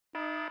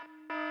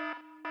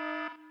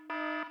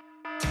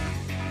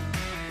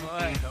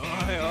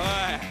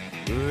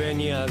Shall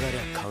we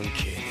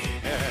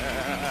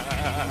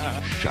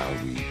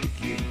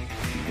begin?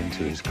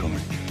 Winter is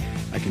coming.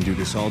 I can do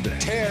this all day.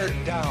 Tear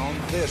down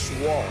this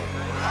wall.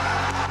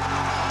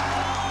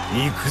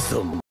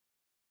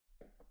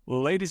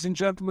 Ladies and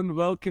gentlemen,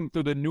 welcome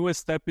to the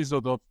newest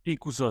episode of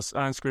Ikusos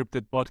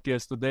Unscripted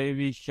podcast. Today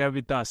we have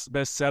with us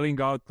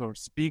best-selling author,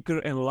 speaker,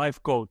 and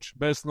life coach,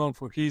 best known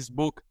for his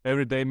book,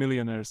 Everyday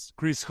Millionaires,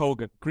 Chris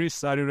Hogan.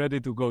 Chris, are you ready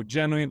to go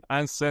genuine,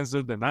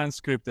 uncensored, and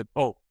unscripted?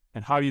 Oh,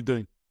 and how are you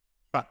doing?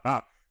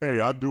 Hey,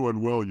 I'm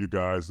doing well, you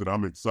guys, and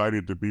I'm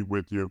excited to be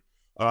with you.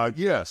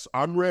 Yes,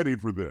 I'm ready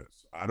for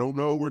this. I don't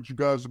know what you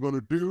guys are going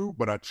to do,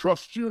 but I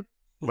trust you.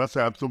 Let's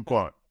have some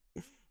fun.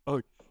 Oh,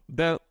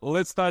 then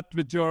let's start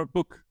with your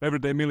book,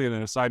 Everyday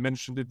Millionaires. I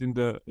mentioned it in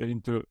the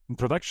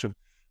introduction.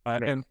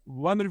 And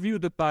one review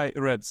that I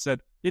read said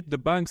it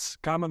debunks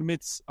common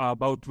myths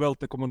about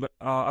wealth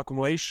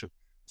accumulation.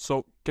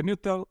 So can you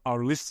tell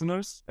our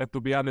listeners, and to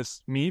be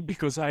honest, me,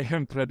 because I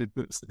haven't read it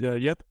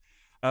yet,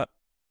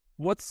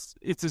 what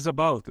it is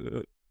about?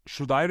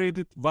 Should I read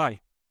it?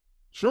 Why?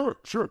 Sure.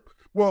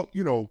 Well,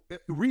 in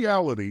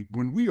reality,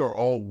 when we are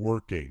all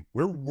working,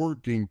 we're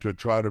working to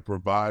try to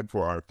provide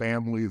for our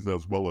families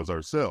as well as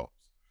ourselves.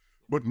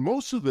 But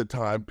most of the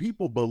time,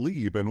 people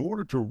believe in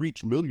order to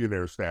reach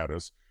millionaire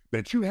status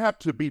that you have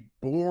to be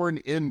born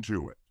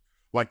into it.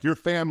 Like your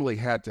family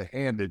had to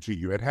hand it to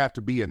you. It had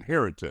to be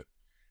inherited.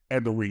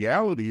 And the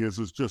reality is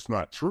it's just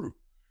not true.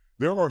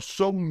 There are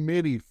so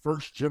many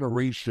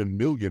first-generation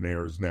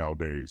millionaires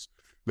nowadays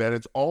that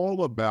it's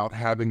all about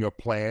having a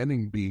plan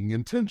and being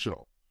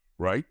intentional,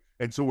 right?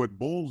 And so it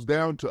boils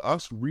down to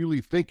us really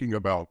thinking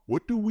about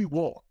what do we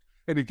want?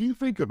 And if you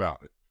think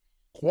about it,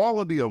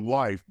 quality of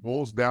life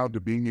boils down to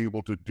being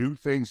able to do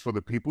things for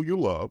the people you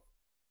love,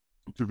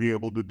 to be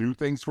able to do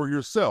things for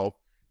yourself,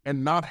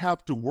 and not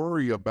have to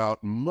worry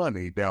about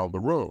money down the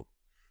road.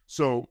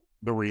 So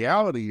the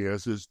reality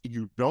is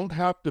you don't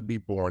have to be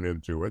born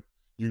into it.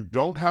 You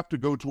don't have to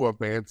go to a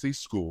fancy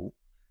school.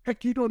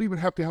 Heck, you don't even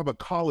have to have a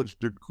college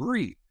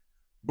degree.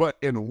 But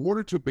in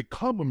order to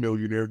become a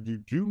millionaire, you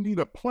do need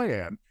a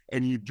plan,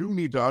 and you do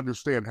need to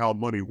understand how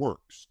money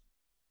works.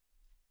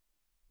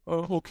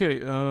 Okay,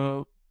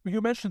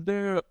 you mentioned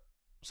there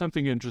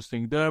something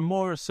interesting. There are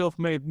more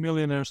self-made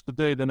millionaires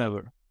today than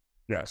ever.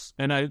 Yes.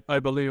 And I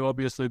believe,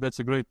 obviously, that's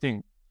a great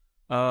thing.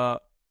 What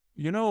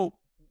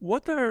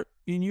are,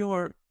 in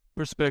your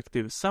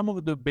perspective, some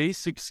of the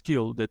basic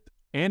skills that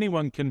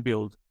anyone can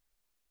build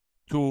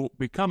to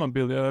become a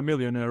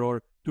millionaire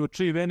or to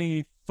achieve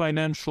any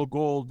financial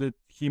goal that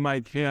he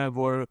might have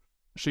or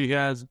she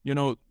has?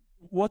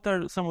 What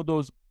are some of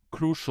those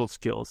crucial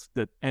skills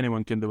that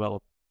anyone can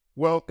develop?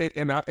 Well,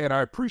 and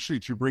I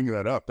appreciate you bringing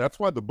that up. That's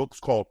why the book's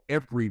called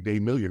Everyday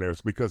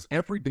Millionaires, because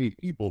everyday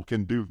people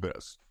can do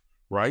this,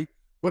 right?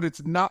 But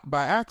it's not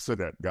by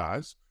accident,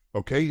 guys,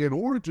 okay? In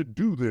order to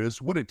do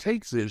this, what it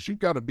takes is you've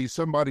got to be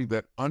somebody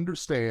that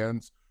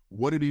understands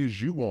what it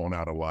is you want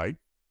out of life,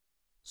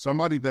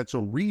 somebody that's a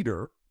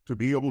reader to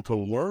be able to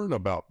learn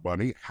about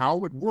money,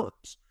 how it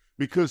works.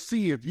 Because,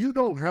 see, if you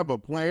don't have a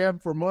plan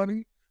for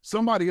money,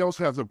 somebody else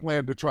has a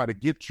plan to try to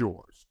get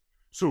yours.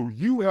 So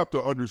you have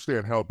to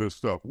understand how this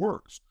stuff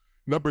works.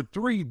 Number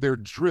 3, they're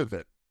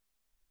driven.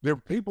 They're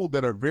people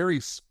that are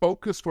very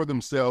focused for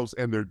themselves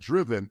and they're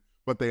driven,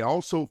 but they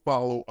also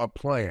follow a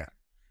plan,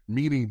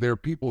 meaning they're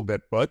people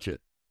that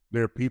budget.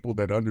 They're people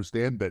that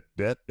understand that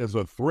debt is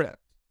a threat,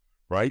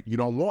 right? You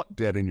don't want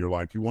debt in your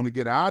life. You want to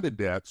get out of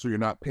debt so you're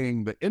not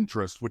paying the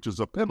interest, which is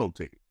a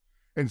penalty.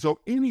 And so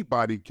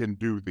anybody can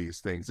do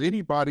these things.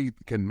 Anybody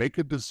can make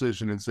a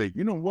decision and say,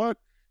 you know what?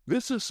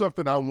 This is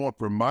something I want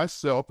for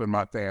myself and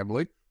my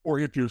family. Or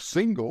if you're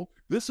single,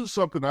 this is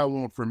something I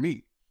want for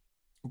me.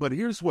 But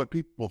here's what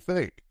people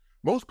think.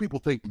 Most people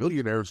think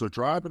millionaires are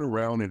driving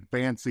around in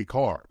fancy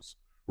cars,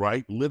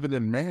 right? Living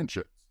in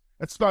mansions.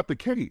 That's not the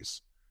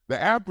case.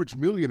 The average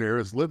millionaire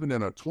is living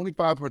in a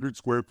 2,500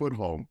 square foot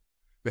home.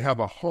 They have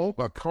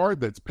a car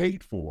that's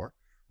paid for,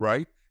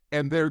 right?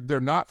 And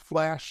they're not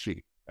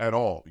flashy at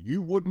all.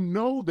 You wouldn't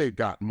know they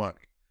got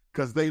money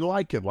because they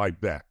like it like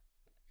that.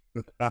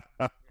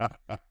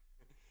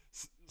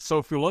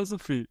 So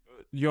philosophy,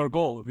 your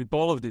goal with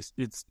all of this,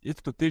 it's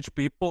to teach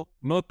people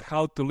not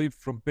how to live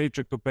from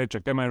paycheck to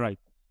paycheck. Am I right?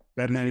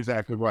 That is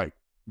exactly right.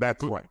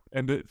 That's right.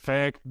 And the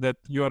fact that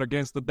you are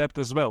against the debt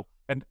as well.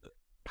 And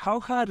how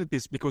hard it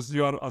is, because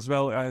you are as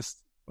well as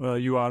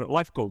you are a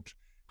life coach,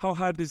 how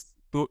hard it is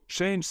to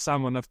change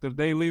someone after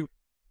they live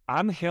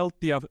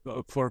unhealthy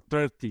for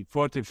 30,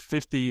 40,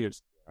 50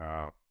 years?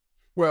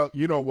 Well,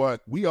 you know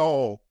what? We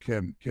all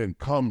can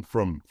come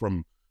from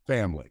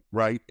family,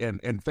 right?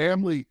 And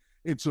family,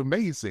 it's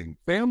amazing.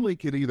 Family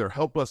can either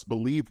help us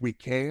believe we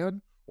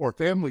can, or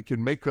family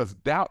can make us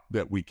doubt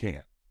that we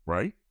can,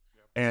 right?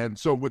 Yep. And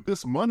so with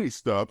this money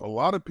stuff, a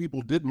lot of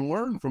people didn't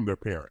learn from their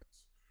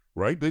parents,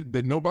 right?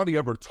 Nobody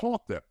ever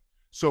taught them.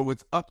 So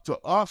it's up to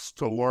us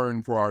to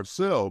learn for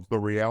ourselves the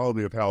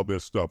reality of how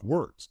this stuff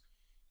works.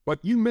 But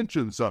you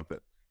mentioned something.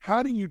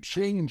 How do you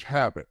change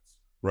habits,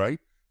 right?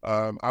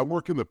 I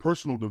work in the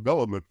personal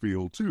development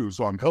field too,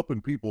 so I'm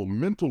helping people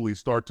mentally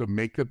start to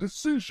make a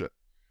decision.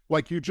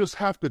 Like you just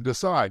have to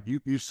decide.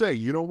 You say,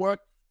 you know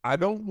what? I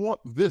don't want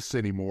this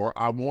anymore.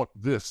 I want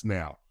this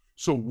now.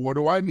 So what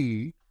do I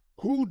need?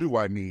 Who do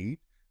I need?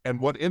 And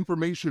what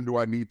information do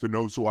I need to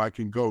know so I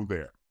can go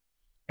there?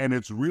 And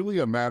it's really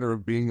a matter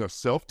of being a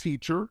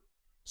self-teacher,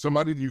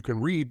 somebody that you can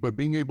read, but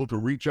being able to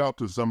reach out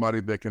to somebody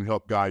that can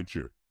help guide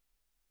you.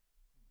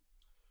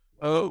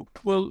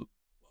 Well,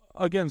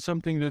 again,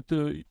 something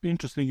that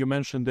interesting you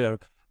mentioned there.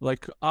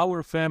 Like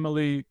our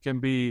family can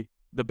be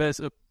the best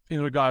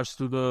in regards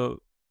to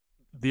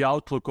the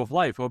outlook of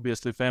life.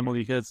 Obviously,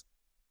 family has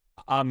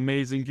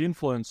amazing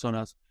influence on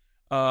us.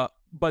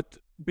 But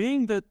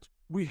being that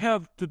we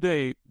have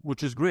today,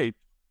 which is great,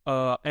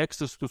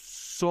 access to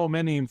so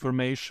many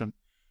information,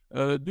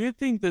 do you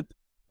think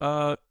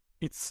that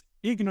it's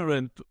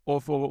ignorant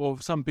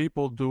of some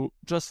people to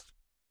just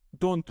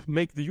don't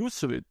make the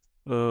use of it,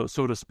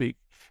 so to speak?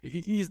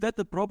 Is that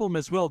the problem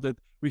as well, that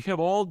we have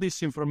all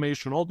this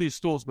information, all these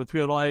tools, but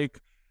we're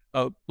like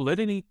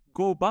letting it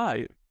go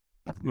by,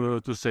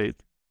 to say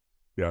it?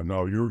 Yeah,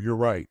 no, you're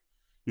right.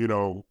 You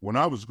know, when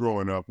I was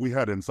growing up, we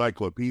had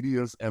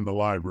encyclopedias and the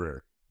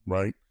library,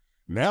 right?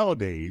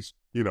 Nowadays,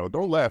 you know,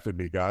 don't laugh at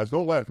me, guys.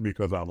 Don't laugh at me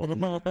because I'm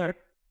a...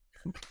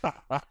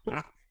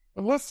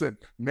 Listen,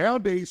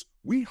 nowadays,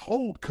 we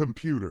hold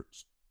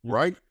computers,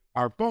 right?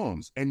 Our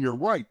phones. And you're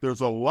right,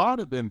 there's a lot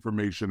of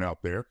information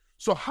out there.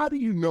 So how do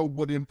you know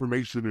what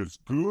information is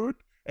good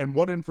and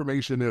what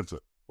information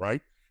isn't,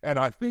 right? And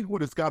I think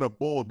what it's got to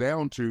boil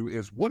down to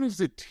is, what is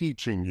it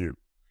teaching you,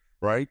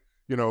 right?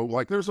 You know,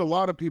 like there's a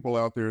lot of people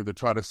out there that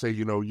try to say,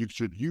 you know, you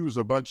should use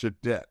a bunch of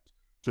debt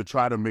to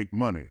try to make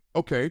money.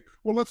 Okay,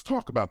 well, let's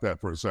talk about that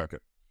for a second.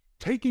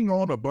 Taking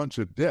on a bunch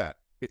of debt,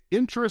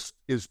 interest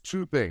is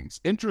two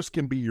things. Interest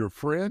can be your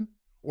friend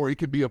or it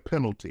can be a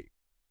penalty,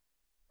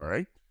 all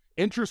right?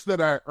 Interest that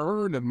I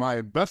earn in my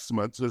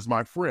investments is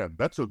my friend.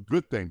 That's a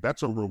good thing.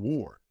 That's a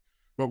reward.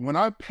 But when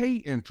I pay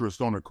interest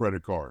on a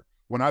credit card,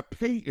 when I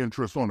pay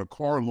interest on a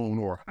car loan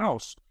or a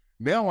house,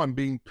 now I'm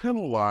being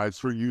penalized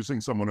for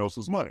using someone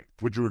else's money.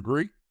 Would you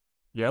agree?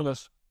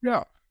 Yes.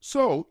 Yeah.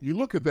 So you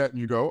look at that and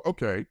you go,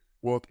 okay,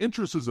 well, if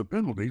interest is a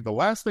penalty, the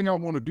last thing I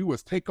want to do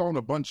is take on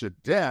a bunch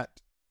of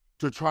debt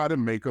to try to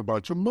make a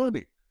bunch of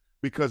money,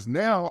 because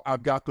now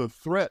I've got the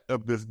threat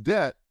of this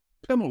debt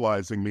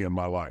penalizing me in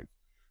my life.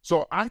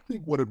 So I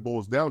think what it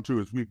boils down to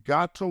is we've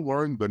got to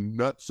learn the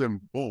nuts and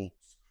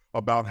bolts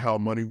about how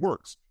money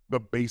works, the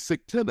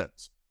basic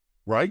tenets,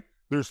 right?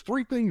 There's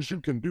three things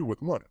you can do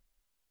with money.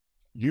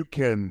 You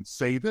can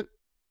save it,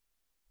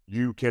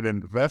 you can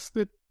invest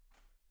it,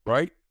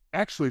 right?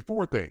 Actually,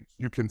 four things.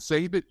 You can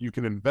save it, you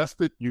can invest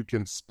it, you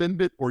can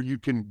spend it, or you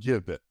can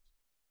give it,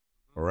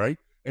 all right?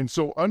 And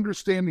so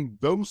understanding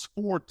those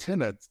four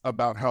tenets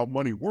about how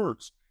money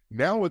works,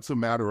 now it's a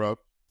matter of,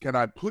 can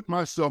I put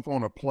myself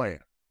on a plan?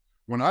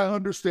 When I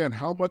understand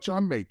how much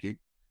I'm making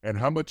and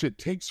how much it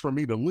takes for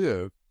me to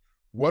live,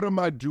 what am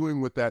I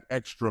doing with that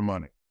extra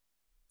money?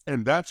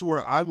 And that's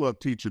where I love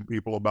teaching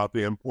people about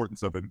the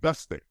importance of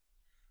investing.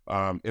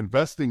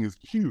 Investing is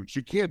huge.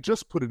 You can't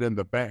just put it in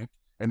the bank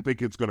and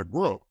think it's going to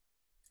grow.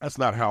 That's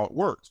not how it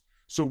works.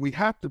 So we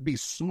have to be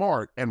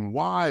smart and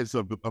wise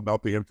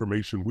about the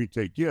information we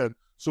take in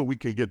so we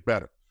can get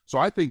better. So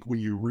I think when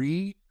you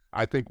read,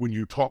 I think when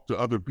you talk to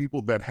other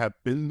people that have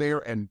been there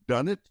and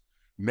done it,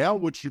 now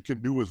what you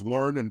can do is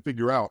learn and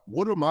figure out,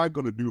 what am I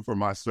going to do for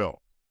myself?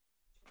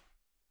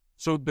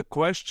 So the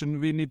question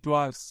we need to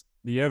ask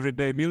the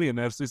everyday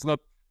millionaires is not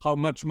how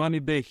much money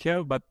they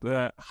have, but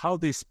how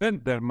they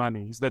spend their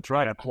money. Is that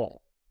right?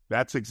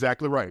 That's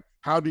exactly right.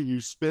 How do you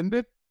spend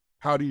it?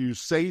 How do you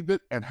save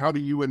it? And how do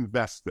you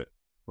invest it?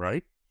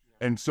 Right?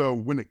 And so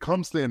when it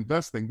comes to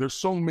investing, there's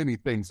so many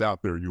things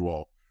out there, you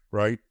all,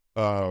 right?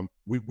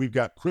 We've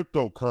got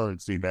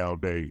cryptocurrency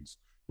nowadays,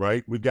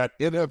 right? We've got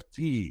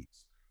NFTs.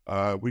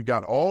 We've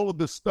got all of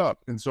this stuff.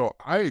 And so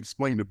I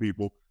explain to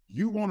people,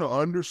 you want to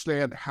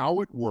understand how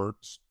it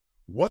works,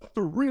 what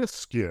the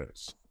risk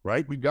is,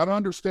 right? We've got to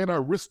understand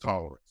our risk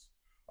tolerance.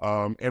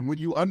 And when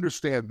you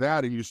understand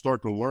that and you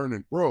start to learn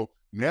and grow,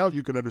 now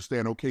you can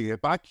understand, okay,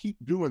 if I keep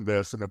doing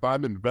this and if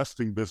I'm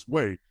investing this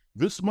way,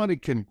 this money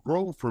can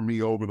grow for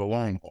me over the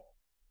long haul.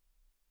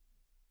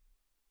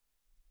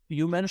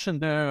 You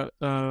mentioned there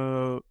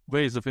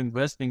ways of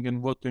investing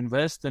and what to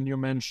invest, and you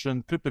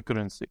mentioned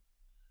cryptocurrency.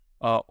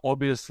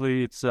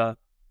 Obviously, it's a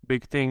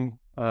big thing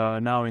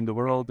now in the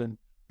world, and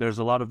there's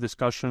a lot of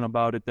discussion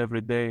about it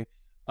every day.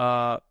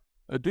 Do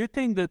you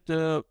think that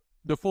the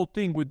whole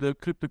thing with the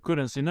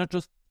cryptocurrency, not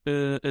just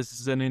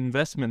as an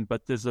investment,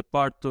 but as a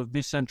part of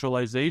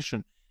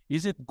decentralization,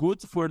 is it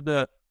good for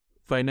the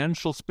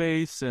financial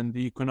space and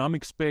the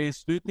economic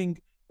space? Do you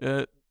think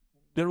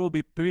there will be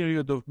a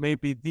period of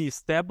maybe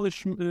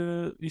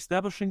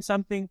establishing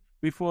something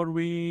before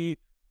we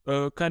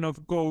kind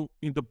of go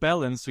into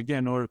balance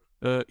again? Or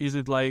is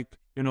it like,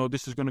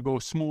 this is going to go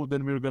smooth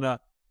and we're going to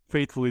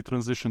faithfully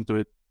transition to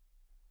it?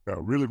 A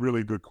really,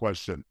 really good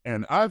question.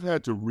 And I've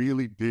had to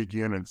really dig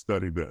in and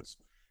study this.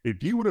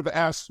 If you would have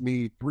asked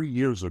me 3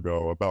 years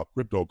ago about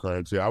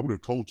cryptocurrency, I would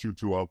have told you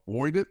to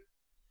avoid it,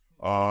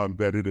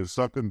 that it is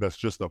something that's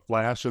just a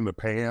flash in the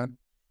pan,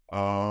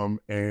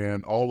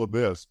 and all of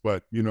this.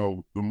 But, you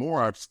know, the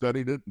more I've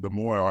studied it, the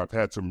more I've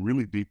had some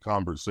really deep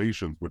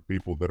conversations with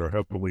people that are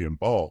heavily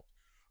involved.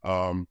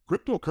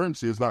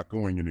 Cryptocurrency is not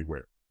going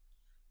anywhere.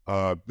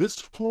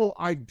 This whole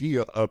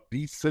idea of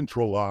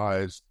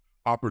decentralized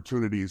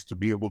opportunities to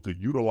be able to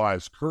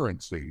utilize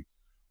currency,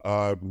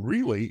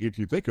 really, if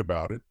you think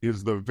about it,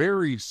 is the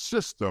very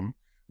system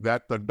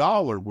that the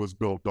dollar was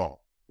built on,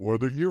 or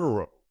the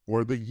euro,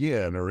 or the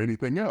yen, or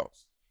anything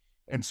else.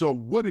 And so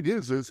what it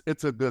is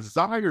it's a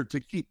desire to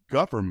keep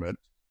government,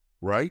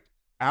 right,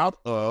 out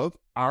of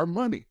our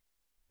money.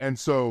 And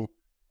so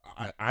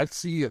I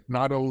see it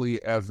not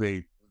only as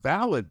a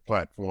valid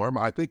platform,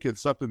 I think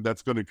it's something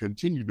that's going to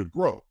continue to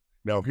grow.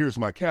 Now, here's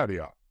my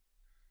caveat.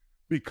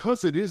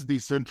 Because it is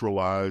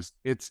decentralized,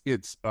 it's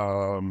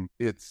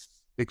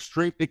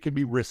extreme. It can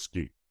be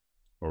risky.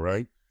 All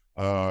right.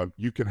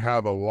 You can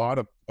have a lot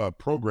of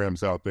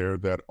programs out there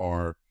that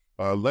are,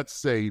 let's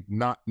say,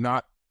 not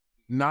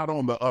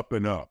on the up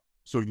and up.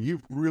 So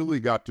you've really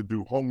got to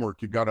do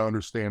homework. You got to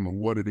understand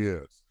what it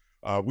is.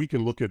 We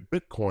can look at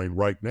Bitcoin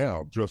right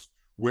now, just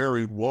where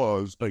it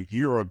was a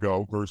year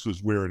ago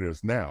versus where it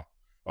is now.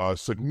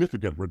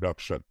 Significant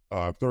reduction,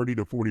 30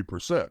 to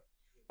 40%.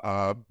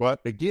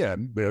 But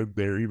again,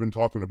 they're even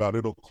talking about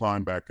it'll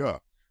climb back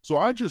up. So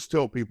I just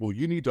tell people,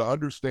 you need to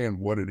understand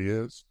what it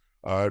is.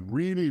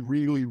 Really,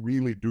 really,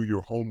 really do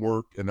your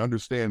homework and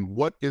understand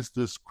what is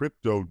this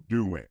crypto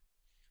doing.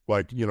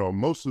 Like, you know,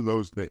 most of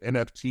those, the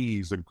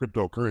NFTs and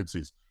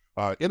cryptocurrencies,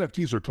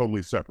 NFTs are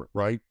totally separate,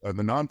 right?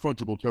 The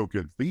non-fungible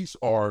tokens,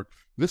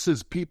 this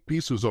is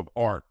pieces of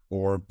art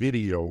or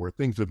video or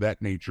things of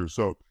that nature.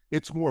 So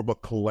it's more of a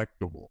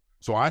collectible.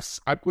 So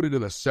I put it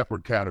in a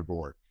separate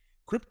category.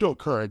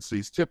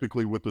 Cryptocurrencies,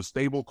 typically with the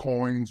stable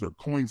coins or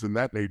coins in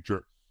that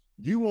nature,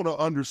 you want to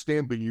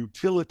understand the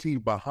utility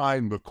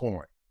behind the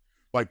coin.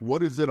 Like,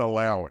 what is it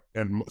allowing?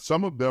 And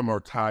some of them are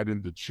tied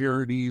into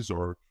charities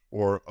or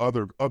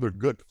other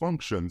good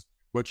functions,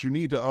 but you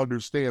need to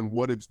understand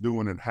what it's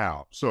doing and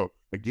how. So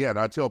again,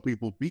 I tell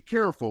people, be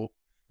careful.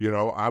 You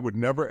know, I would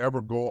never, ever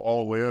go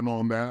all in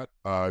on that.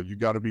 You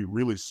got to be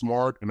really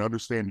smart and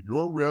understand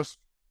your risk,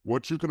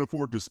 what you can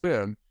afford to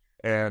spend,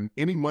 and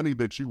any money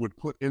that you would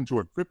put into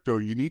a crypto,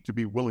 you need to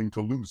be willing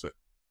to lose it.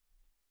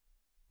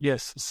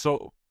 Yes.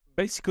 So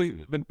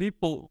basically, when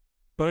people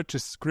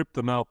purchase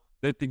crypto now,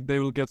 they think they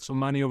will get some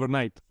money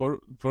overnight for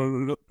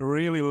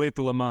really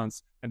little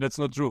amounts, and that's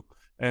not true.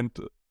 And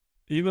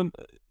even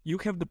you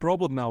have the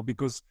problem now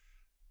because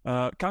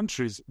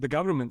countries, the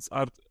governments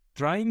are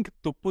trying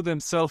to put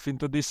themselves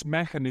into this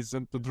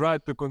mechanism to try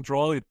to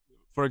control it.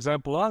 For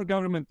example, our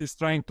government is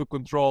trying to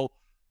control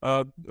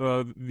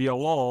via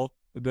law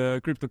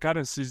the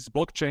cryptocurrencies,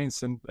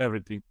 blockchains, and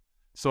everything.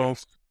 So,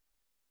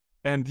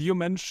 and you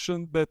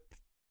mentioned that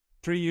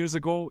 3 years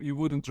ago you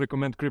wouldn't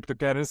recommend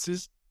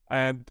cryptocurrencies,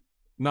 and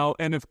now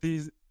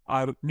NFTs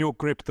are new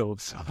crypto.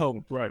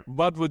 So, right.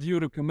 What would you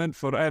recommend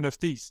for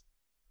NFTs?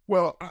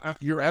 Well,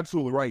 you're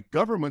absolutely right.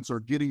 Governments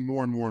are getting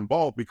more and more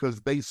involved because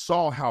they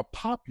saw how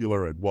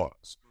popular it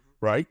was,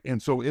 right?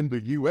 And so in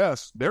the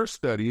U.S., they're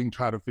studying,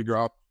 trying to figure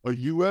out a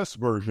U.S.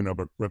 version of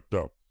a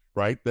crypto,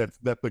 right?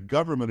 That the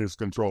government is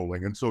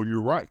controlling. And so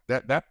you're right.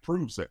 That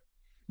proves it.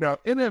 Now,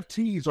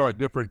 NFTs are a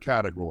different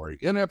category.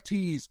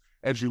 NFTs,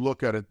 as you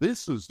look at it,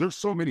 there's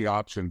so many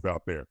options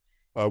out there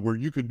where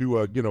you can do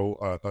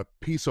a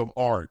piece of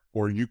art,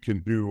 or you can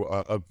do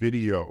a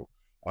video.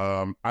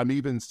 I'm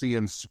even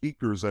seeing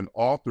speakers and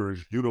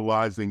authors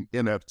utilizing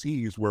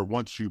NFTs where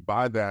once you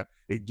buy that,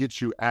 it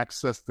gets you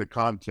access to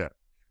content,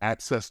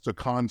 access to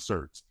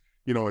concerts,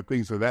 and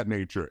things of that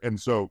nature. And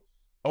so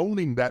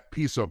owning that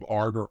piece of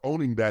art or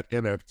owning that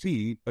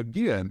NFT,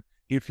 again,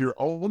 if you're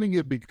owning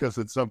it because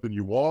it's something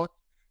you want,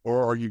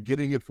 or are you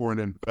getting it for an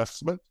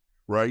investment,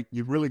 right?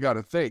 You've really got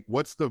to think,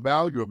 what's the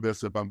value of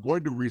this? If I'm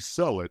going to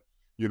resell it,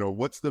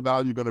 what's the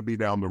value going to be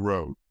down the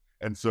road?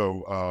 And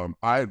so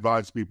I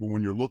advise people,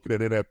 when you're looking at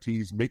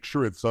NFTs, make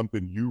sure it's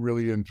something you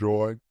really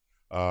enjoy,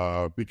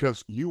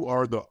 because you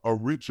are the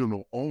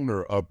original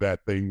owner of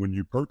that thing when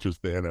you purchase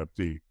the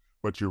NFT.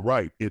 But you're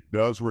right, it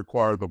does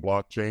require the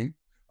blockchain.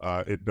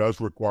 It does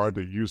require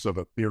the use of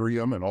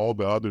Ethereum and all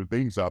the other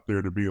things out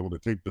there to be able to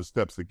take the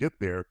steps to get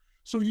there.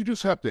 So you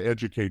just have to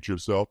educate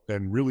yourself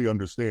and really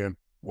understand,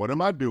 what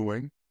am I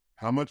doing?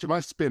 How much am I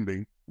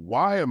spending?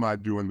 Why am I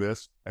doing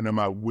this? And am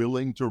I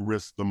willing to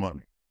risk the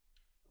money?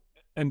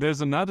 And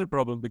there's another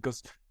problem,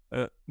 because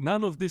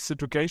none of this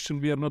education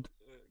we are not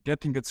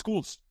getting at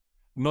schools,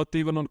 not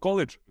even on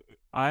college.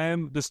 I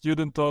am the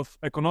student of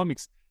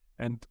economics,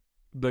 and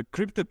the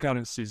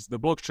cryptocurrencies, the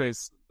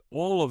blockchains,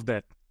 all of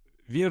that,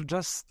 we are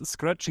just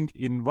scratching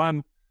in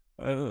one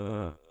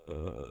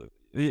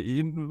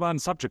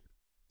subject.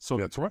 So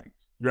that's right.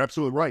 You're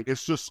absolutely right.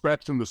 It's just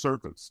scratching the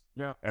surface.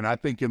 Yeah. And I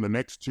think in the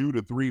next 2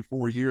 to 3,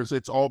 4 years,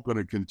 it's all going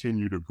to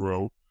continue to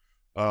grow.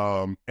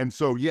 And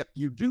so, yet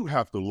you do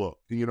have to look,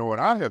 and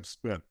I have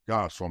spent,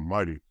 gosh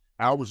almighty,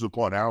 hours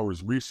upon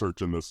hours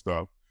researching this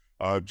stuff,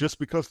 just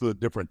because of the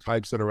different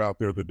types that are out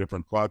there, the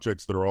different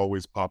projects that are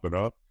always popping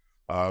up.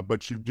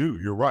 But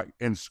you're right.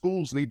 And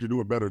schools need to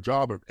do a better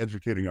job of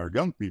educating our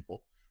young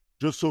people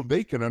just so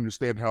they can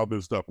understand how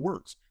this stuff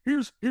works.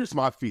 Here's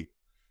my fear.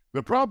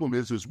 The problem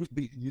is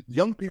the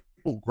young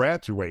people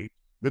graduate,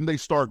 then they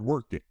start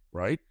working,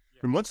 right?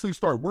 Yeah. And once they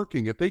start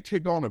working, if they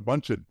take on a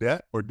bunch of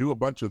debt or do a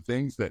bunch of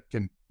things that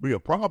can be a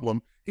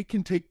problem, it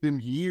can take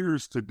them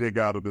years to dig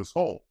out of this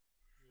hole.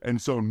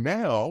 And so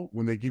now,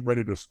 when they get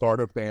ready to start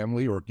a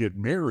family or get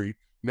married,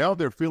 now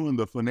they're feeling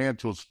the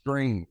financial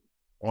strain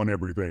on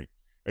everything.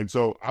 And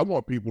so I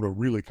want people to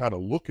really kind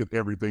of look at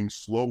everything,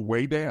 slow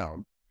way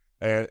down,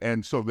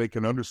 and so they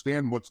can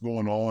understand what's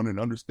going on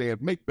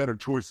and make better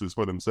choices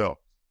for themselves.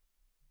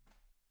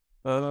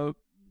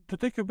 To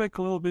take you back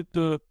a little bit,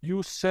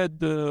 you said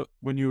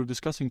when you were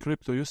discussing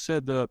crypto, you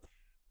said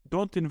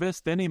don't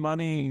invest any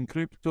money in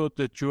crypto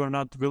that you are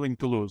not willing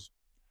to lose.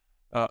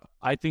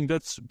 I think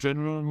that's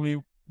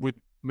generally with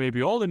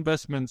maybe all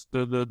investments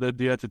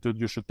the attitude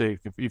you should take.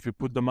 If you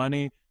put the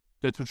money,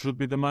 that should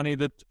be the money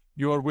that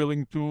you are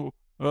willing to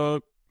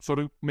sort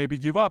of maybe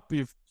give up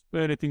if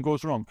anything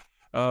goes wrong.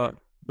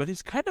 But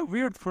it's kind of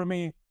weird for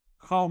me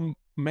how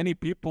many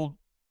people,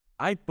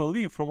 I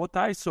believe, from what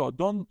I saw,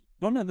 don't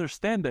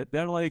understand that.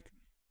 They're like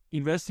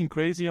investing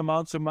crazy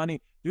amounts of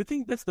money. Do you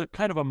think that's the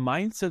kind of a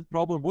mindset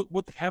problem?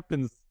 What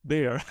happens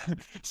there,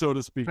 so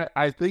to speak?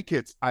 I think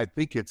it's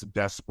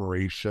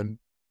desperation.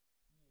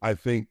 I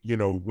think,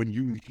 when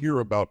you hear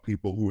about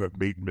people who have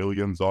made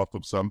millions off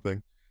of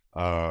something,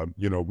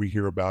 we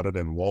hear about it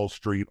in Wall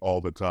Street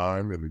all the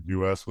time, in the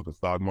U.S. with the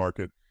stock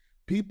market.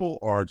 People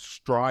are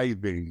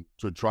striving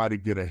to try to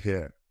get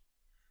ahead,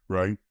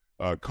 right?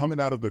 Coming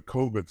out of the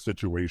COVID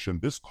situation,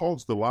 this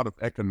caused a lot of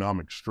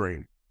economic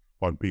strain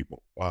on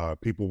people.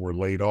 People were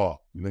laid off,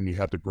 and then you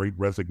had the Great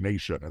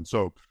Resignation. And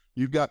so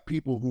you've got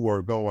people who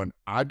are going,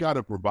 I got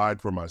to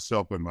provide for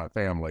myself and my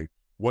family.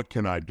 What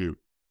can I do?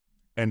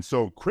 And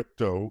so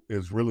crypto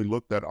is really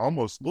looked at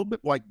almost a little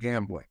bit like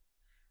gambling,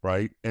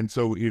 right? And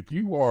so if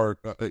you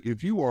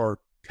are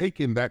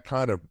taking that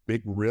kind of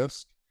big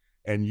risk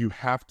and you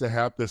have to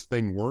have this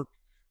thing work,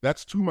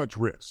 that's too much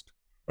risk,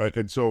 right?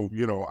 And so,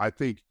 I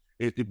think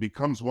it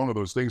becomes one of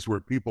those things where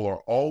people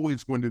are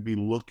always going to be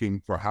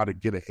looking for how to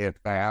get ahead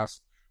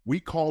fast. We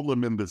call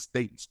them in the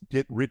States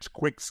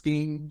get-rich-quick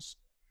schemes,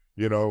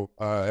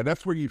 and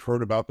that's where you've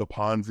heard about the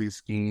Ponzi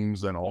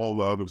schemes and all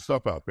the other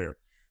stuff out there.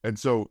 And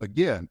so,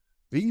 again,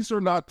 these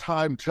are not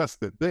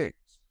time-tested things.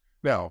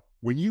 Now,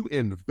 when you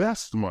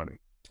invest money,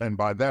 and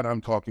by that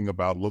I'm talking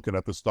about looking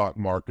at the stock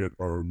market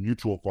or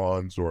mutual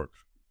funds or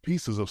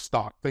pieces of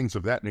stock, things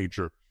of that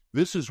nature,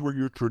 this is where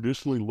you're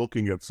traditionally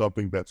looking at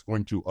something that's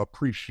going to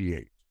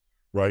appreciate,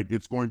 right?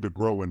 It's going to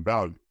grow in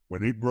value.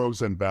 When it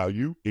grows in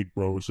value, it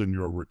grows in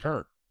your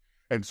return.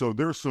 And so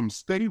there's some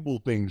stable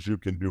things you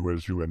can do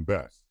as you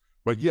invest.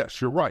 But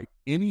yes, you're right.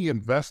 Any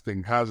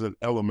investing has an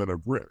element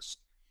of risk.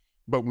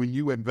 But when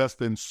you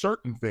invest in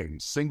certain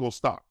things, single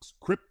stocks,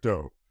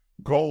 crypto,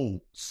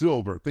 gold,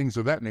 silver, things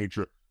of that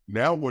nature,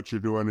 now what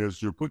you're doing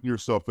is you're putting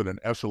yourself in an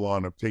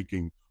echelon of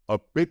taking a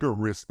bigger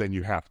risk than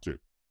you have to.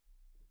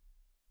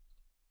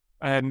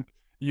 And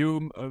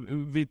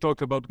we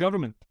talk about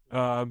government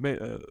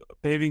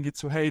paving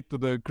its way to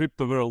the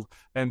crypto world.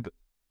 And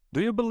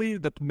do you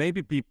believe that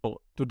maybe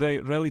people today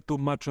rely too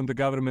much on the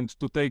government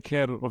to take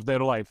care of their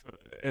life,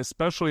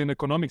 especially in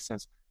economic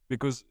sense?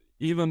 Because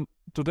even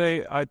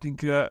today, I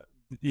think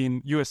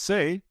in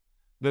USA,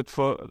 that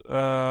for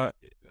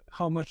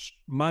how much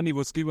money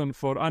was given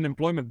for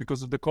unemployment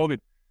because of the COVID?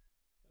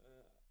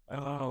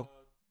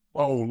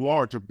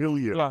 Large,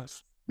 billions.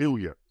 Yes.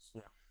 Billions.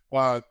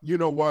 You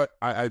know what?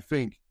 I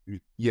think,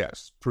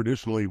 yes,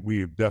 traditionally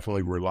we've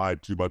definitely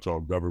relied too much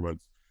on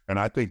governments, and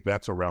I think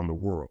that's around the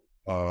world.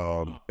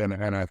 And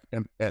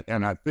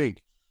I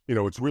think,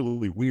 it's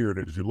really weird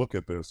as you look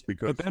at this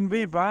because. But then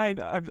we whine.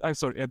 I'm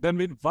sorry. And then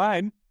we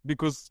whine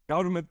because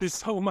government is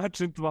so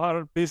much into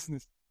our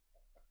business.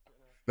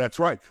 That's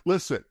right.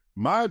 Listen,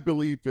 my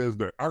belief is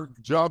that our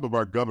job of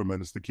our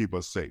government is to keep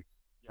us safe.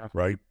 Yeah.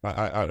 Right?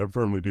 I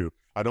firmly do.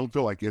 I don't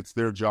feel like it's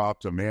their job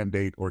to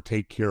mandate or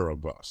take care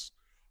of us.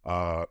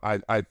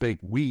 I think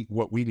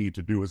what we need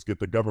to do is get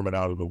the government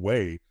out of the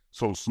way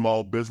so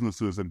small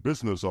businesses and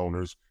business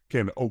owners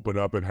can open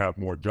up and have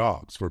more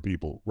jobs for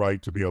people,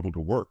 right, to be able to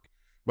work.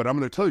 But I'm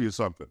going to tell you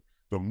something.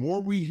 The more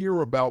we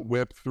hear about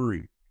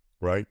Web3,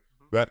 right,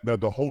 that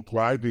the whole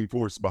driving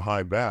force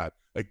behind that,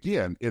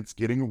 again, it's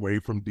getting away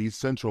from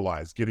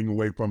decentralized, getting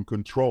away from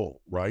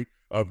control, right,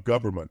 of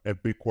government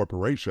and big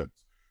corporations.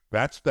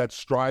 That's that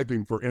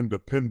striving for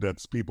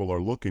independence people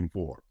are looking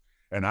for.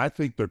 And I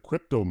think the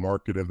crypto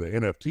market and the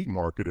NFT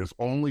market is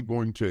only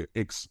going to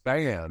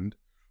expand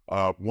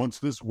once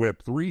this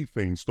Web3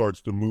 thing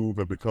starts to move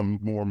and become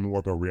more and more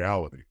of a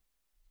reality.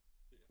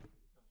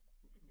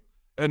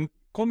 And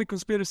call me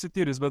conspiracy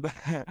theories, but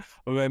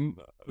when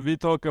we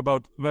talk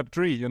about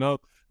Web3,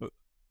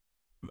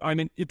 I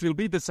mean, it will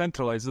be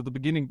decentralized at the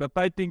beginning, but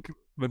I think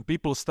when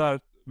people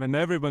start when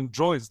everyone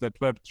joins that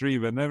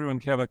Web3, when everyone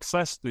have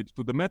access to it,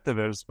 to the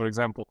metaverse, for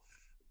example,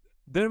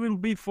 there will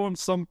be formed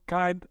some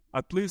kind,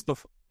 at least,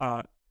 of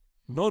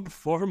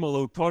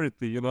non-formal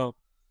authority, you know.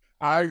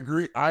 I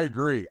agree. I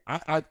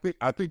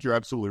think you're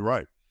absolutely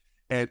right.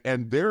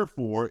 And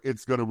therefore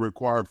it's going to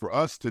require for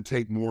us to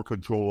take more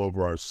control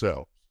over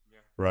ourselves. Yeah.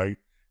 Right.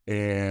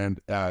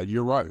 And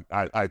you're right.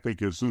 I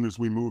think as soon as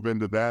we move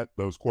into that,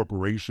 those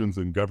corporations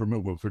and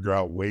government will figure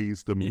out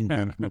ways to move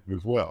into it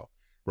as well.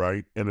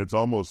 Right. And it's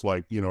almost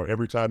like,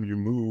 every time you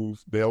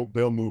move, they'll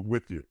move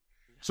with you.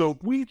 So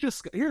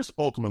here's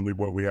ultimately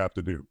what we have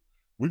to do.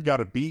 We've got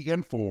to be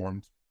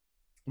informed.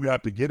 We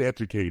have to get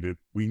educated.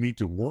 We need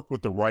to work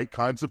with the right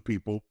kinds of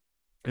people,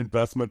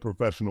 investment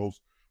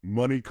professionals,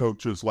 money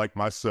coaches like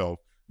myself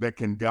that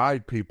can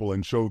guide people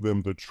and show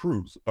them the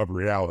truth of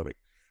reality.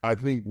 I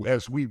think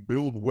as we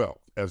build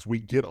wealth, as we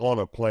get on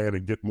a plan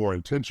and get more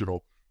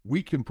intentional,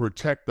 we can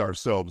protect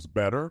ourselves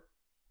better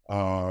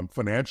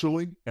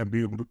financially and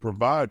be able to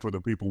provide for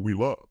the people we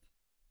love.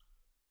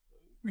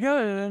 Yeah,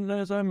 and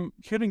as I'm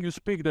hearing you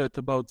speak that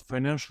about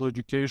financial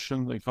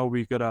education, like how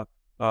we gotta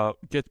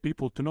get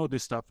people to know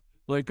this stuff.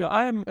 Like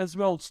I am as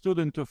well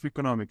student of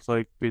economics,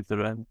 like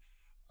Peter, and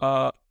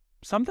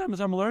sometimes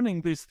I'm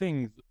learning these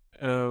things,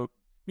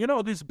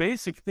 these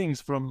basic things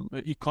from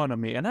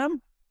economy, and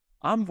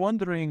I'm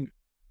wondering,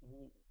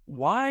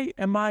 why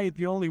am I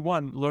the only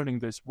one learning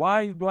this?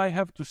 Why do I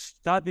have to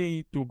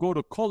study, to go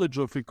to college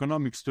of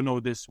economics to know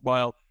this?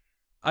 While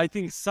I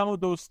think some of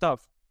those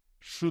stuff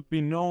should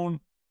be known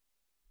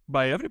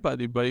by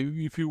everybody. But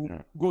if you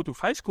go to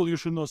high school, you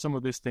should know some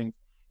of these things.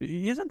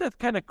 Isn't that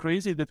kind of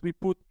crazy that we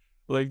put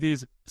like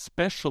these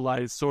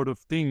specialized sort of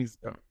things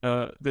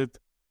that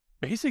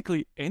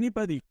basically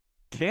anybody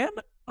can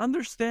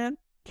understand,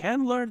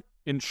 can learn,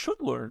 and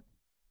should learn?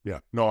 Yeah,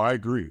 no, I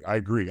agree.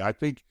 I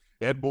think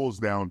it boils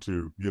down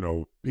to,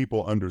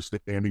 people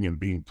understanding and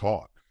being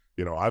taught.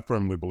 I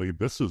firmly believe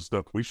this is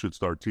stuff we should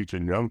start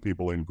teaching young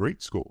people in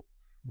grade school,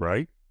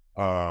 right?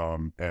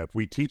 If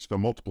we teach the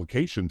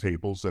multiplication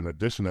tables and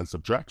addition and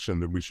subtraction,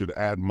 then we should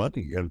add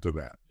money into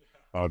that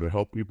to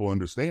help people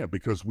understand,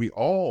 because we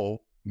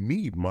all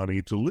need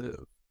money to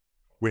live.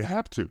 We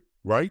have to,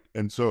 right?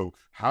 And so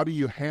how do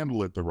you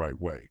handle it the right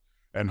way?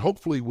 And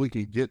hopefully we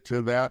can get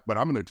to that. But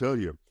I'm going to tell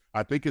you,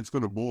 I think it's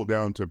going to boil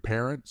down to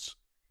parents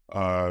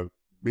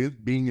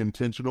being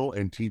intentional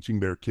and teaching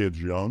their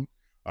kids young.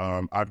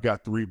 I've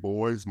got 3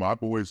 boys. My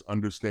boys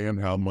understand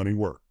how money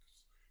works.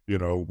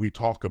 We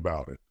talk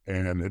about it,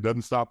 and it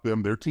doesn't stop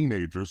them. They're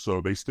teenagers,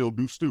 so they still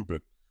do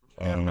stupid.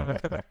 I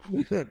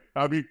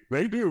mean,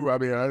 they do.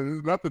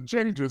 Nothing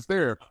changes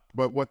there,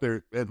 but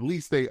at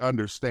least they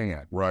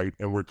understand, right?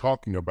 And we're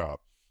talking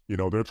about,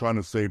 they're trying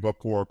to save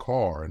up for a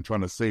car and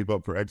trying to save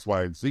up for X,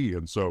 Y, and Z.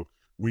 And so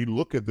we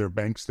look at their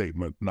bank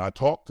statement, and I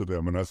talk to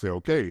them, and I say,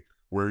 okay,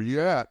 where are you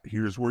at?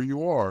 Here's where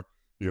you are.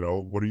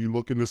 What are you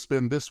looking to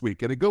spend this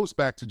week? And it goes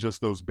back to just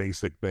those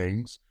basic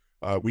things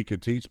we can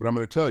teach. But I'm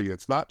going to tell you,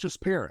 it's not just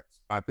parents.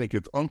 I think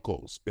it's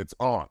uncles, it's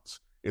aunts,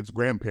 it's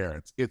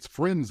grandparents, it's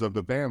friends of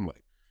the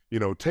family.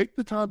 Take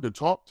the time to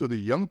talk to the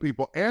young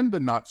people and the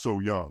not so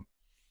young.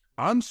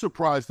 I'm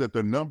surprised at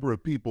the number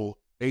of people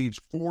age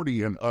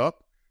 40 and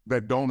up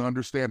that don't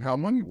understand how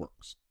money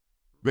works.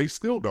 They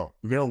still don't.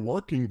 They're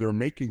working, they're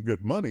making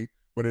good money,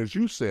 but as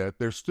you said,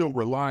 they're still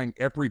relying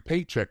every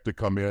paycheck to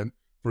come in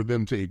for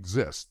them to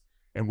exist.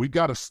 And we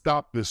got to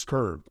stop this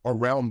curve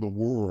around the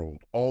world,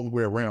 all the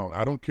way around.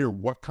 I don't care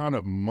what kind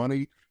of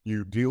money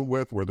you deal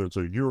with, whether it's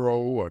a euro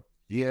or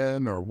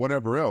yen or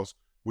whatever else.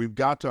 We've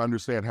got to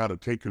understand how to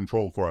take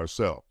control for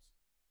ourselves.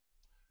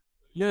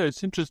 Yeah,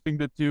 it's interesting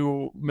that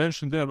you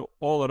mentioned that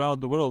all around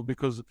the world,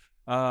 because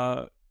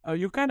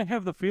you kind of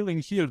have the feeling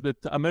here that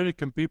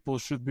American people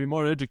should be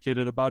more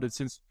educated about it,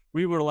 since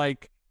we were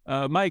like,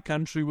 my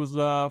country was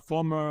a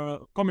former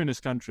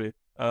communist country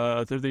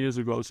 30 years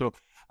ago. So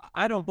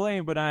I don't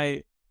blame, but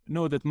I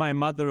know that my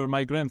mother or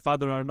my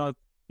grandfather are not,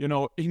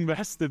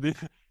 invested in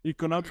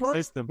economic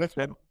system.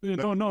 They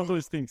don't know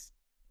those things.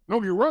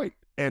 No, you're right.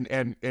 And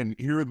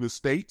here in the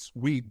States,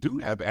 we do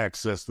have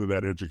access to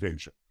that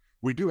education.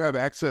 We do have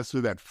access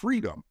to that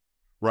freedom,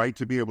 right,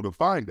 to be able to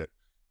find it.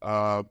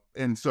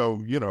 And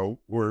so,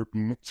 we're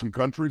some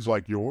countries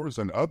like yours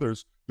and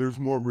others, there's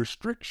more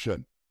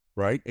restriction,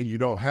 right? And you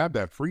don't have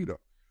that freedom,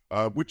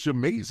 which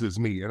amazes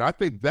me. And I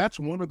think that's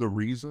one of the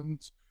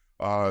reasons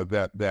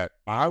that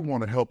I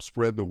want to help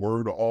spread the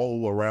word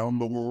all around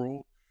the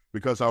world,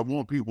 because I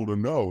want people to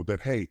know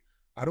that, hey,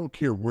 I don't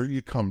care where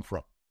you come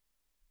from.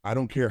 I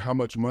don't care how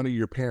much money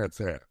your parents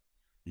have.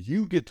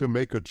 You get to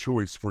make a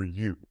choice for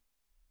you,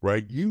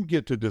 right? You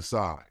get to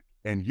decide,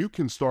 and you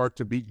can start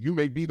to be, you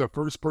may be the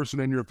first person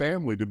in your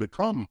family to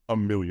become a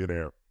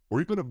millionaire or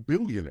even a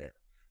billionaire,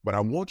 but I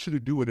want you to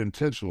do it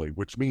intentionally,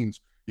 which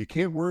means you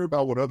can't worry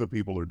about what other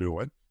people are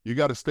doing. You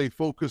got to stay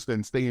focused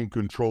and stay in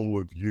control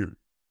of you.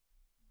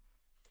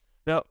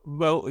 Yeah,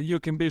 well, you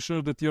can be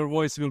sure that your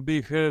voice will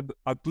be heard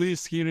at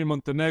least here in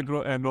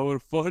Montenegro and over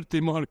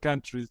 40 more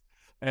countries.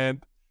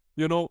 And,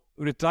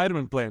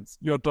 retirement plans,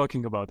 you're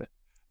talking about it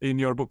in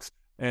your books.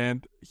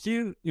 And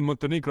here in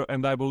Montenegro,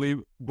 and I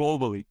believe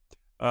globally,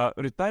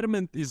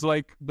 retirement is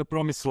like the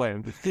promised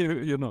land,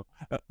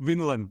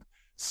 Vinland.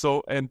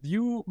 So, and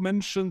you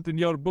mentioned in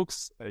your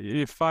books,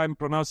 if I'm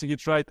pronouncing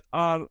it right,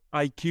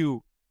 RIQ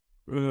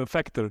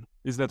factor.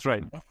 Is that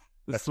right?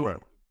 That's so, right.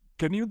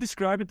 Can you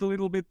describe it a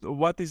little bit?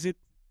 What is it?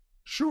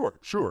 Sure.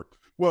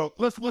 Well,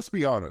 let's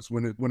be honest.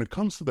 When it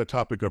comes to the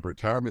topic of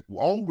retirement,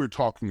 all we're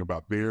talking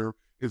about there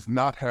is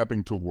not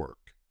having to work,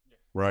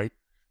 right?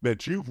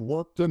 That you've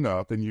worked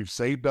enough and you've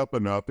saved up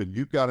enough and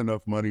you've got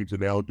enough money to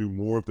now do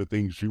more of the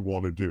things you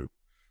want to do,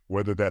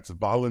 whether that's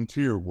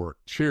volunteer work,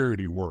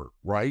 charity work,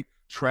 right?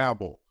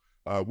 Travel.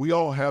 We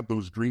all have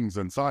those dreams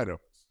inside of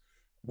us.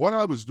 What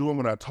I was doing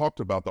when I talked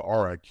about the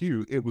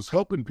RIQ, it was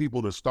helping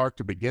people to start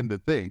to begin to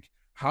think,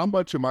 how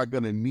much am I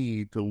going to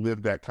need to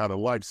live that kind of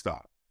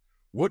lifestyle?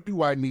 What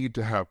do I need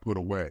to have put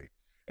away?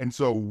 And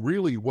so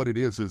really what it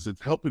is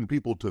it's helping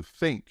people to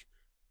think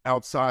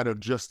outside of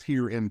just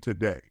here and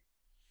today.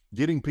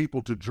 Getting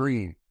people to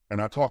dream,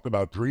 and I talk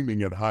about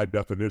dreaming in high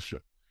definition.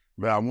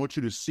 Now, I want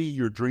you to see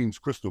your dreams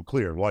crystal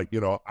clear. Like,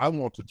 I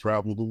want to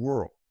travel the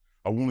world.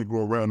 I want to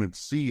go around and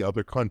see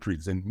other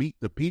countries and meet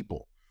the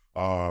people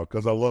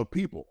because I love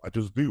people. I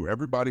just do.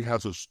 Everybody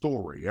has a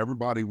story.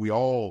 We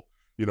all,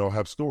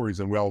 have stories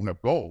and we all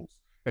have goals.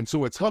 And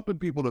so it's helping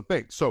people to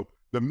think. So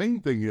the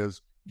main thing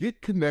is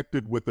get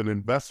connected with an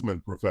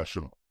investment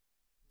professional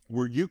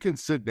where you can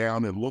sit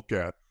down and look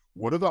at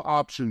what are the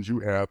options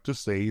you have to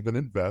save and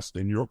invest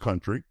in your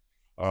country,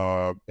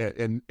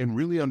 and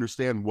really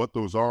understand what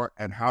those are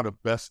and how to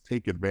best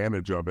take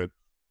advantage of it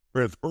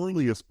as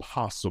early as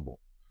possible,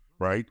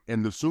 right?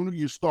 And the sooner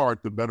you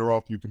start, the better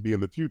off you can be in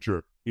the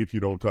future if you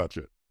don't touch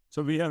it.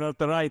 So we are at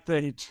the right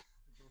age.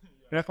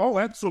 Oh,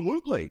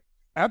 absolutely.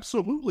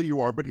 Absolutely you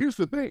are. But here's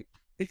the thing.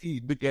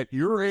 At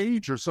your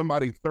age or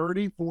somebody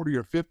 30, 40,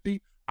 or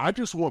 50, I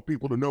just want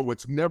people to know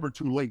it's never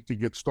too late to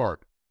get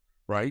started,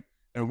 right?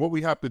 And what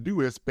we have to do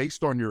is,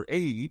 based on your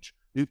age,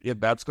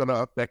 that's going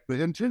to affect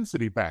the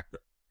intensity factor,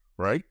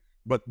 right?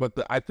 But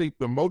I think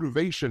the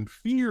motivation,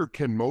 fear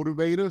can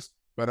motivate us,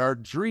 but our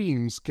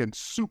dreams can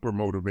super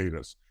motivate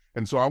us.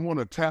 And so I want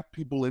to tap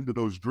people into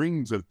those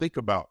dreams and think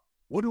about,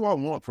 what do I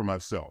want for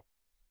myself?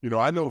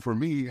 I know for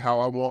me how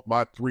I want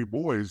my 3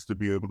 boys to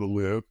be able to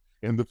live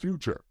in the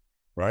future,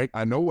 right?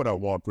 I know what I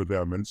want for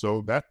them. And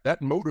so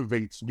that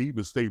motivates me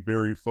to stay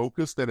very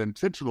focused and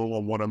intentional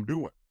on what I'm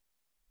doing.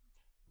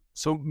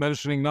 So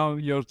mentioning now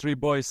your 3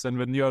 boys, and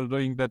when you're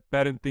doing that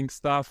parenting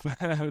stuff,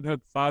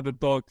 that father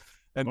talk,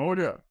 and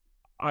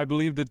I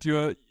believe that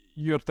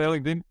you're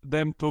telling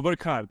them to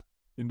work hard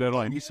in their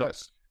life.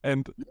 Yes.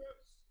 And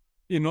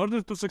in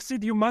order to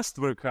succeed, you must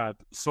work hard.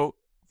 So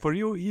for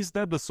you, is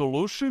that the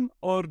solution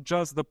or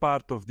just the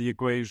part of the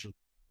equation?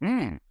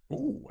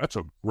 Oh, that's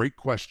a great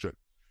question.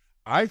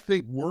 I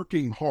think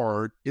working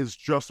hard is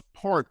just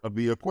part of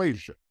the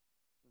equation.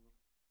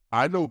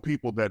 I know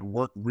people that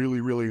work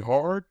really, really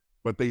hard,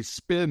 but they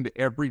spend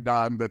every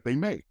dime that they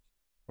make,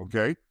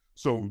 okay?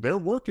 So they're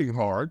working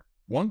hard,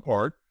 one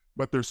part,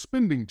 but they're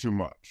spending too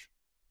much.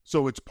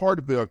 So it's part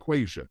of the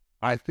equation.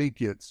 I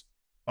think it's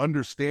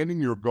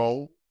understanding your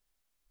goal.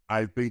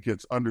 I think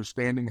it's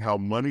understanding how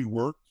money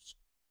works.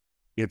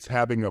 It's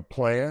having a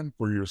plan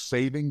for your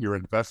saving, your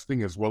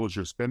investing, as well as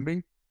your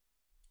spending.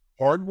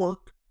 Hard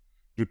work,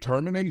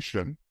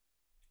 determination,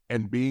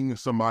 and being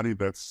somebody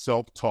that's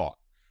self-taught,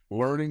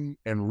 learning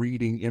and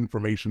reading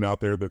information out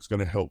there that's going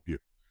to help you.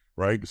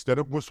 Right? Instead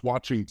of just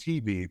watching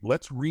TV,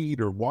 let's read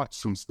or watch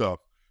some stuff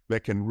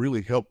that can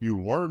really help you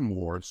learn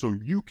more so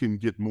you can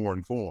get more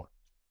informed.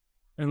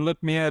 And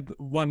let me add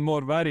one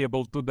more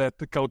variable to that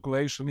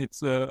calculation.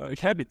 It's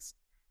habits.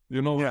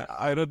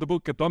 I read the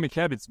book Atomic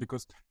Habits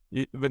because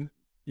when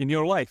in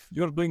your life,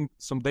 you're doing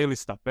some daily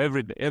stuff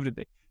every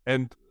day.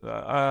 And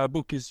a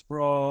book is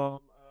from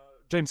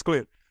James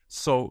Clear.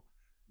 So,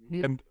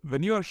 and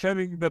when you are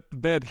having that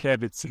bad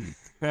habits,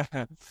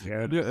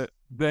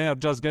 they are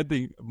just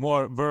getting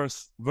more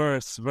worse,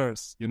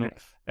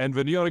 And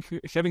when you are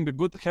having the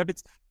good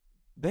habits,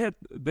 they're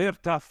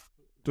tough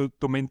to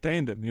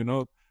maintain them,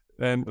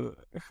 And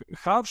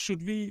how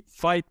should we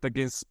fight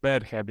against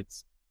bad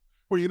habits?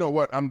 Well, you know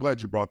what? I'm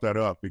glad you brought that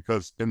up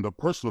because in the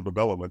personal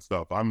development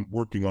stuff, I'm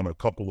working on a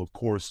couple of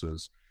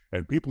courses,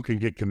 and people can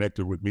get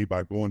connected with me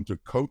by going to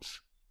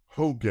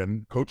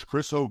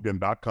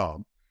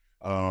CoachChrisHogan.com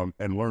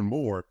and learn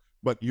more.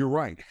 But you're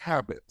right,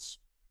 habits.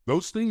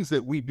 Those things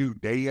that we do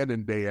day in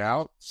and day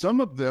out,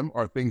 some of them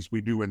are things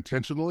we do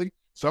intentionally.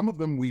 Some of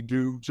them we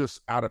do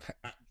just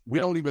we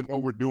don't even know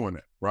we're doing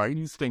it, right?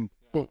 Instinct.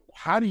 But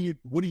what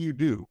do you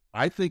do?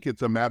 I think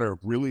it's a matter of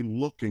really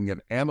looking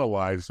and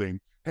analyzing,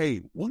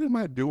 hey, what am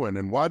I doing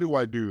and why do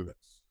I do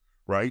this,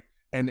 right?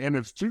 And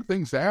it's 2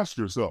 things to ask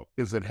yourself.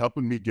 Is it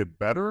helping me get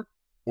better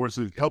or is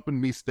it helping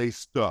me stay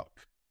stuck?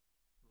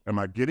 Am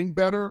I getting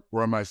better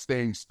or am I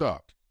staying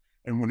stuck?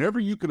 And whenever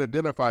you can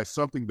identify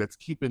something that's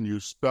keeping you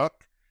stuck,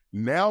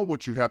 now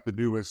what you have to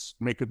do is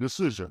make a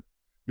decision.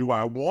 Do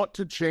I want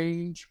to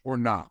change or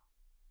not?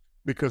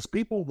 Because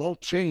people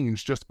won't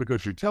change just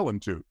because you tell them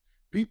to.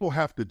 people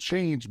have to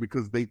change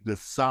because they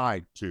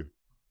decide to.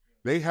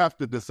 They have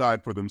to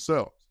decide for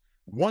themselves.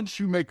 Once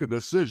you make a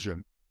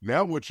decision,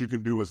 now what you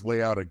can do is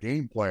lay out a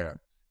game plan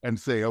and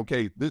say,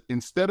 okay,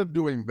 instead of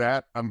doing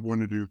that, I'm going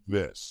to do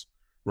this,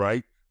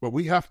 right? But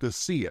we have to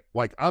see it.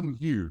 Like, I'm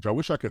huge. I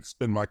wish I could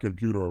spin my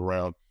computer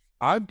around.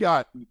 I've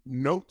got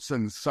notes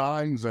and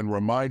signs and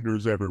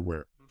reminders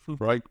everywhere,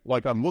 right?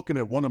 Like, I'm looking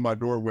at one of my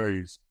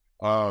doorways.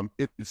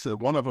 It's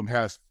one of them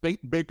has think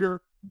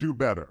bigger, do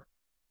better.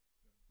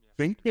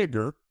 Think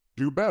bigger,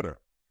 do better,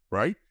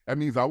 right? That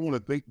means I want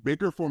to think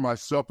bigger for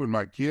myself and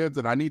my kids,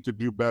 and I need to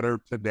do better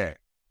today.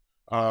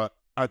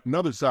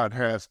 Another side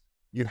has,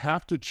 you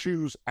have to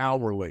choose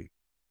hourly.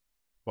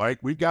 Like,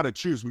 we've got to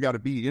choose. We got to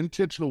be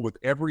intentional with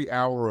every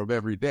hour of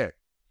every day.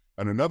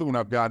 And another one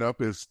I've got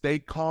up is stay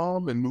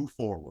calm and move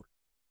forward.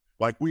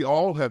 Like, we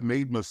all have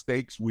made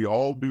mistakes. We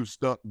all do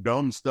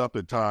dumb stuff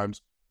at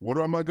times. What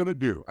am I going to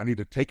do? I need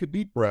to take a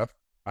deep breath.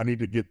 I need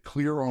to get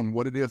clear on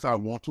what it is I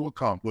want to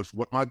accomplish,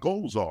 what my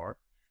goals are.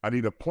 I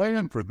need a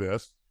plan for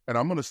this, and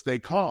I'm going to stay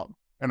calm.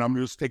 And I'm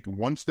just taking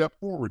one step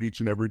forward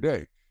each and every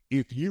day.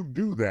 If you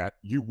do that,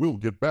 you will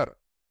get better.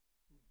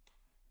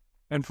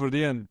 And for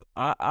the end,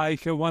 I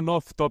have one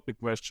off-topic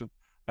question.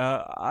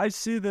 I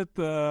see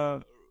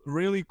that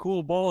really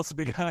cool balls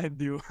behind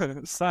you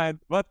signed.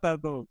 What are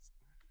those?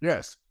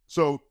 Yes.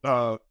 So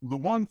the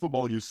one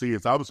football you see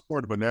is I was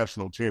part of a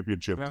national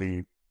championship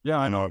team. Yeah,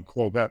 I know.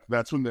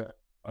 That's when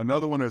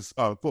another one is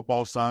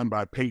football signed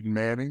by Peyton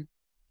Manning,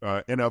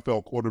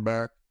 NFL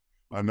quarterback.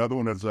 Another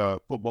one is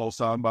football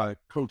signed by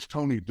Coach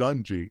Tony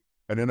Dungy,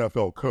 an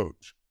NFL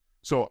coach.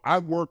 So I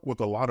work with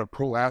a lot of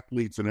pro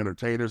athletes and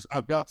entertainers.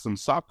 I've got some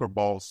soccer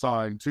balls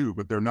signed too,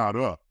 but they're not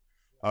up.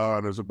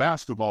 There's a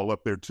basketball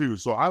up there too.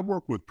 So I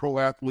work with pro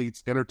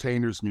athletes,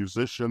 entertainers,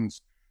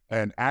 musicians,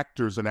 and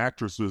actors and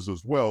actresses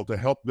as well to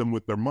help them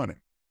with their money.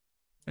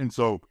 And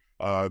so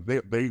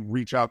they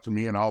reach out to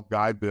me, and I'll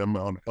guide them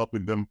on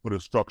helping them put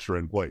a structure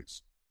in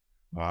place.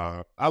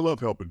 I love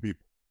helping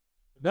people.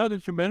 Now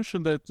that you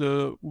mentioned that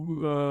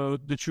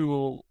that you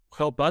will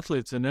help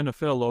athletes and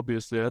NFL,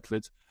 obviously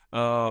athletes,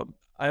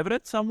 I've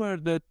read somewhere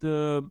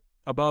that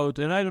about,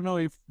 and I don't know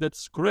if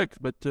that's correct,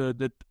 but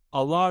that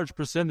a large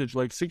percentage,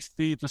 like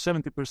 60 to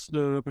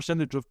 70%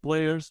 percentage of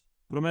players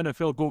from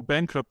NFL go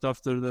bankrupt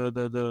after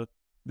the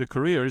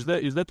career. Is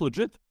that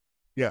legit?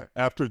 Yeah,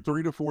 after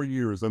 3 to 4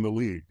 years in the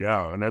league.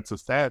 Yeah, and that's a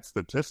sad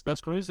statistic.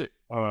 That's crazy.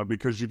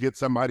 Because you get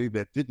somebody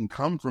that didn't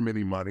come from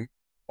any money,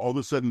 all of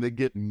a sudden they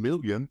get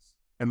millions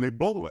and they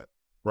blow it,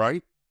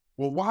 right?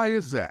 Well, why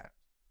is that?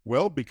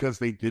 Well, because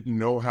they didn't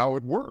know how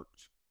it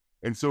worked.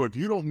 And so if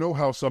you don't know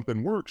how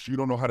something works, you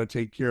don't know how to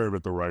take care of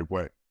it the right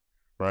way,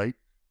 right?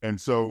 And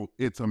so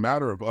it's a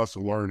matter of us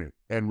learning.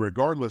 And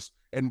regardless,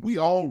 and we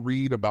all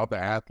read about the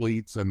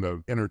athletes and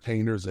the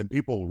entertainers, and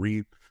people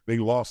read, they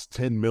lost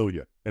 10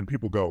 million. And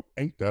people go,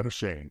 ain't that a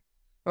shame?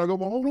 And I go,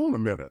 well, hold on a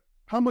minute.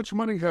 How much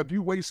money have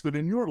you wasted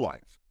in your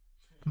life?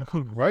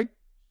 Right?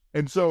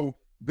 And so,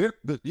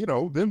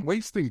 them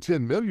wasting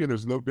 10 million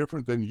is no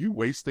different than you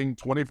wasting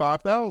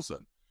 25,000.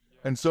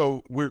 And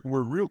so we're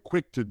real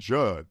quick to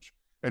judge.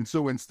 And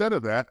so instead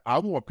of that, I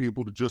want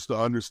people to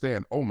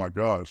understand, oh my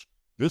gosh,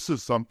 this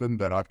is something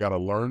that I've got to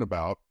learn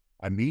about.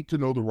 I need to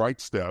know the right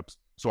steps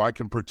so I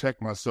can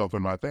protect myself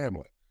and my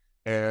family.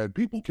 And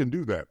people can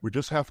do that. We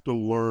just have to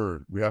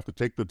learn. We have to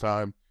take the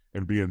time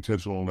and be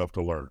intentional enough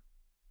to learn.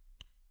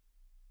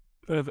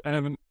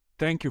 And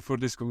thank you for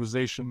this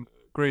conversation,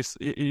 Chris.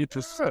 It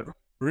was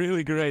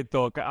really great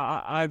talk.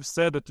 I've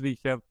said that we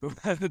have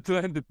to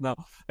end it now.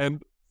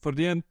 And for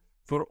the end,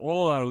 for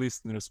all our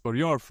listeners, for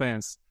your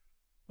fans,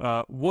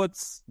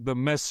 what's the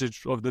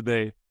message of the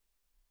day?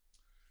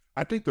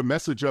 I think the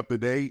message of the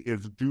day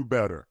is do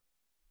better.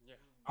 Yeah.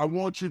 I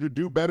want you to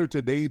do better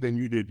today than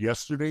you did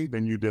yesterday,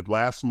 than you did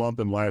last month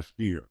and last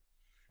year.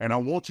 And I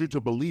want you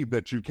to believe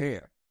that you can.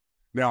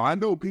 Now, I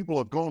know people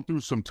have gone through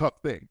some tough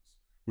things.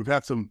 We've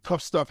had some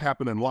tough stuff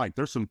happen in life.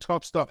 There's some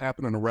tough stuff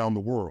happening around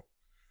the world.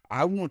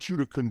 I want you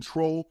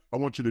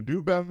to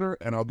do better,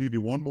 and I'll give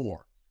you one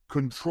more.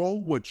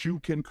 Control what you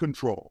can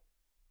control.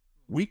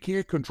 We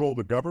can't control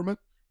the government.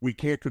 We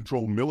can't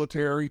control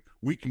military.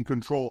 We can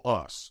control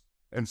us.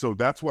 And so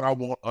that's what I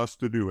want us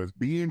to do, is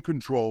be in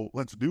control.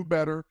 Let's do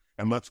better,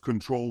 and let's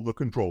control the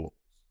controllables.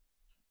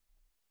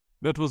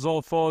 That was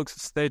all,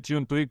 folks. Stay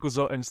tuned to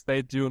Ikuzo and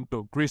stay tuned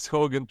to Chris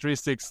Hogan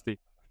 360.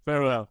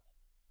 Farewell.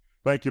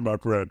 Thank you, my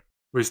friend.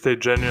 We stay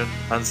genuine,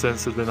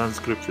 uncensored, and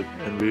unscripted,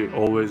 and we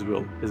always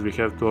will, as we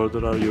have to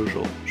order our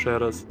usual.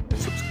 Share us and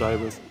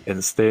subscribe us,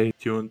 and stay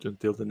tuned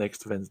until the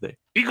next Wednesday.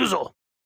 Ikuzo!